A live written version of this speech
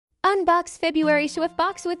Unbox February Whiff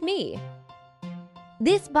Box with me.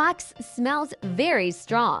 This box smells very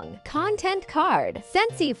strong. Content card.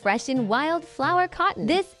 Scentsy Fresh in Wildflower Cotton.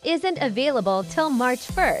 This isn't available till March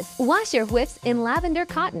 1st. Wash your whiffs in lavender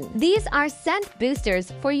cotton. These are scent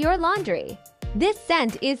boosters for your laundry. This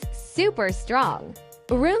scent is super strong.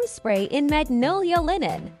 Room spray in magnolia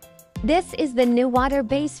linen. This is the new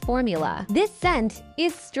water-based formula. This scent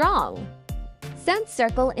is strong. Scent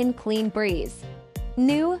circle in clean breeze.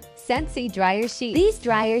 New Scentsy dryer sheet. These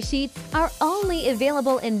dryer sheets are only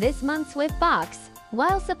available in this month's Whiff Box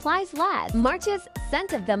while supplies last. March's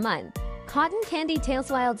scent of the month. Cotton candy tails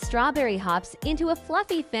wild strawberry hops into a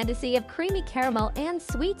fluffy fantasy of creamy caramel and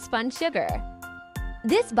sweet spun sugar.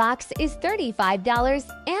 This box is $35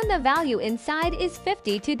 and the value inside is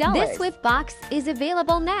 $52. This Whiff Box is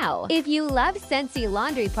available now. If you love Scentsy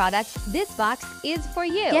laundry products, this box is for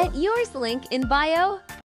you. Get yours, link in bio.